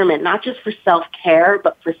requirement, not just for self-care,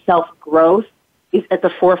 but for self-growth, is at the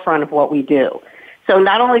forefront of what we do. So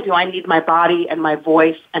not only do I need my body and my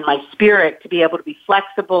voice and my spirit to be able to be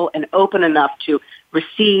flexible and open enough to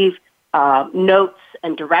receive notes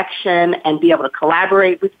and direction and be able to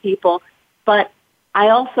collaborate with people, but I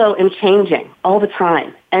also am changing all the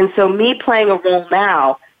time. And so me playing a role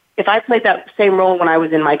now, if I played that same role when I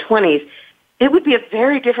was in my 20s, it would be a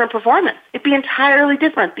very different performance. It'd be entirely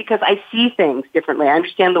different because I see things differently. I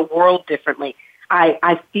understand the world differently.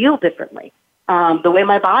 I feel differently. The way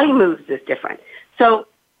my body moves is different. So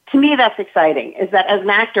to me, that's exciting, is that as an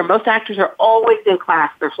actor, most actors are always in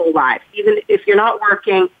class their whole lives. Even if you're not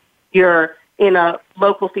working, you're in a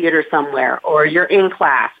local theater somewhere, or you're in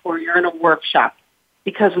class, or you're in a workshop,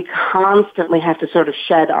 because we constantly have to sort of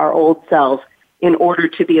shed our old selves in order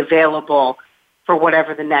to be available for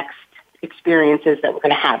whatever the next experience is that we're going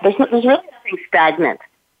to have. There's really nothing stagnant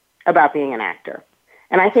about being an actor.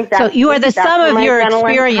 And I think that's... So you are the sum of your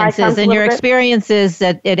experiences, and your experiences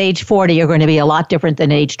at age 40 are going to be a lot different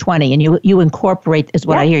than age 20. And you incorporate, is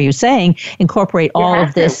what I hear you saying, incorporate all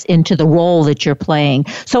of this into the role that you're playing.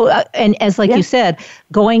 So, and as you said,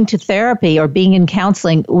 going to therapy or being in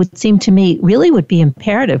counseling would seem to me really would be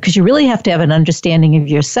imperative, because you really have to have an understanding of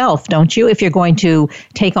yourself, don't you, if you're going to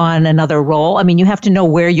take on another role? I mean, you have to know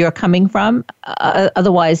where you're coming from.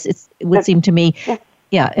 Otherwise, it would seem to me...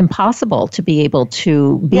 impossible to be able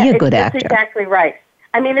to be a good actor. That's exactly right.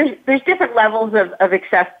 I mean, there's different levels of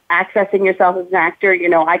accessing yourself as an actor.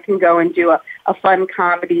 I can go and do a fun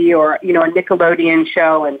comedy or, a Nickelodeon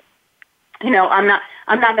show, and, I'm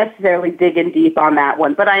not necessarily digging deep on that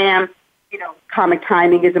one, but I am, comic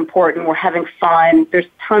timing is important. We're having fun. There's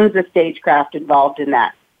tons of stagecraft involved in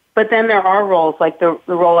that. But then there are roles like the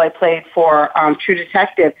role I played for True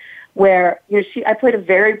Detective, where I played a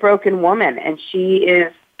very broken woman, and she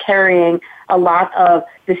is carrying a lot of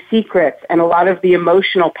the secrets and a lot of the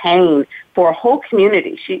emotional pain for a whole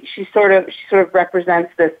community. She sort of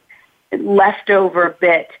represents this leftover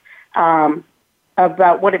bit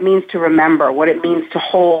about what it means to remember, what it means to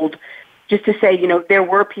hold, just to say, there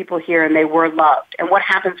were people here and they were loved, and what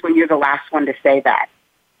happens when you're the last one to say that.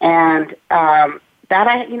 And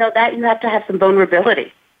that you have to have some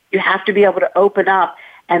vulnerability. You have to be able to open up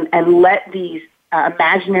and let these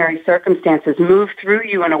imaginary circumstances move through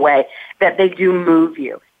you in a way that they do move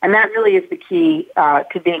you. And that really is the key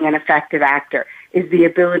to being an effective actor, is the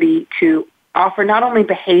ability to offer not only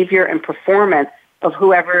behavior and performance of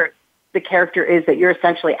whoever the character is that you're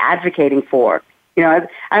essentially advocating for.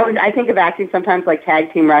 I think of acting sometimes like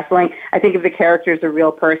tag team wrestling. I think of the character as a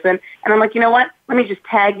real person. And I'm like, you know what? Let me just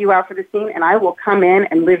tag you out for the scene, and I will come in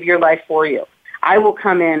and live your life for you. I will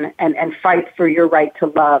come in and fight for your right to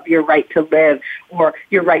love, your right to live, or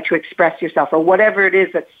your right to express yourself, or whatever it is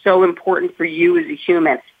that's so important for you as a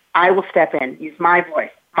human. I will step in, use my voice,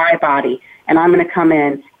 my body, and I'm going to come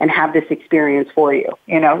in and have this experience for you.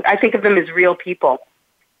 I think of them as real people,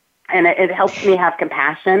 and it helps me have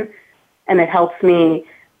compassion, and it helps me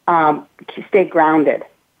stay grounded.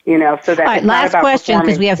 So that. All right, last question,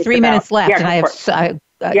 because we have 3 minutes left, and I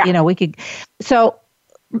have, we could. So,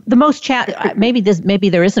 the most maybe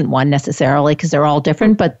there isn't one necessarily because they're all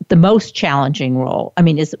different, but the most challenging role. I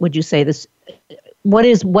mean, would you say this? What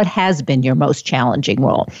has been your most challenging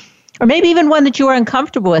role, or maybe even one that you were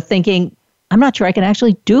uncomfortable with, thinking, I'm not sure I can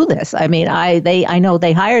actually do this. I mean, I know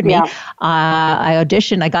they hired me. Yeah. I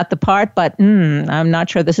auditioned, I got the part, but I'm not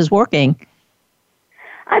sure this is working.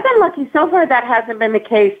 I've been lucky. So far that hasn't been the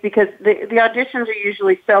case because the auditions are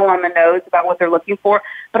usually so on the nose about what they're looking for.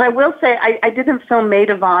 But I will say I did a film Maid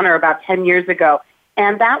of Honor about 10 years ago,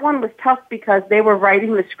 and that one was tough because they were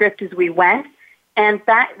writing the script as we went. And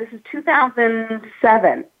this is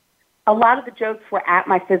 2007. A lot of the jokes were at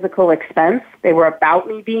my physical expense. They were about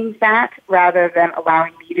me being fat rather than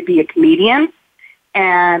allowing me to be a comedian.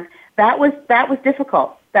 And that was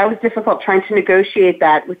difficult. That was difficult trying to negotiate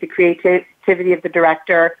that with the creativity of the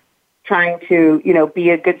director, trying to, be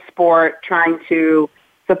a good sport, trying to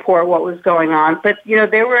support what was going on. But,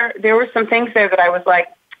 there were some things there that I was like,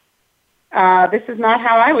 this is not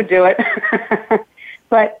how I would do it.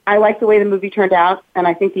 But I like the way the movie turned out, and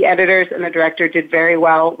I think the editors and the director did very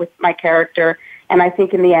well with my character, and I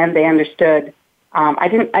think in the end they understood. I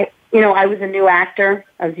was a new actor.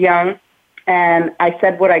 I was young, and I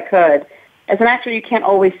said what I could. As an actor, you can't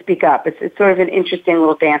always speak up. It's sort of an interesting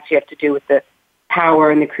little dance you have to do with the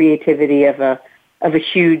power and the creativity of a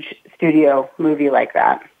huge studio movie like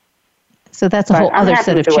that. So that's a whole other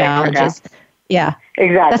set of challenges. Yeah,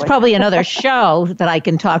 exactly. That's probably another show that I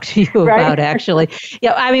can talk to you about, actually.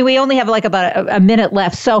 Yeah, I mean, we only have like about a minute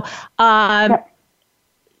left. So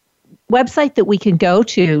website that we can go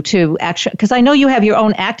to actually, because I know you have your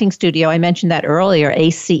own acting studio. I mentioned that earlier,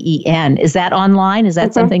 ACEN. Is that online? Is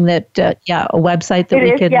that something that, a website that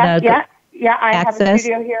we can Yeah, I access? have a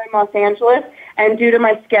studio here in Los Angeles, and due to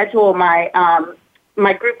my schedule,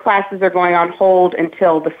 my group classes are going on hold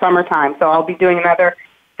until the summertime. So I'll be doing another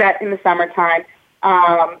set in the summertime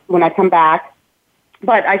when I come back.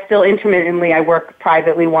 But I still intermittently, I work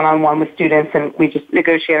privately one-on-one with students, and we just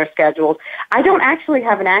negotiate our schedules. I don't actually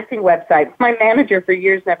have an acting website. My manager for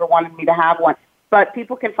years never wanted me to have one. But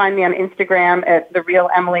people can find me on Instagram at The Real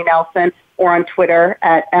Emily Nelson or on Twitter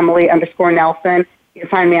at Emily_Nelson. You can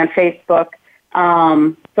find me on Facebook.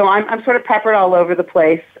 So I'm sort of peppered all over the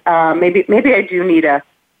place. Maybe I do need a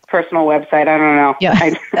personal website. I don't know.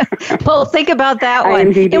 Yeah. Well, think about that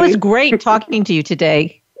one. It was great talking to you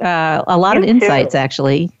today. A lot of insights,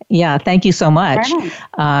 actually. Yeah, thank you so much.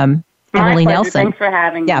 Emily Nelson. Thanks for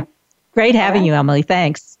having me. Yeah, great having you, Emily.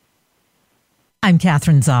 Thanks. I'm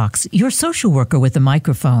Kathryn Zox, your social worker with a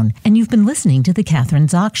microphone, and you've been listening to The Kathryn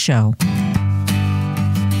Zox Show.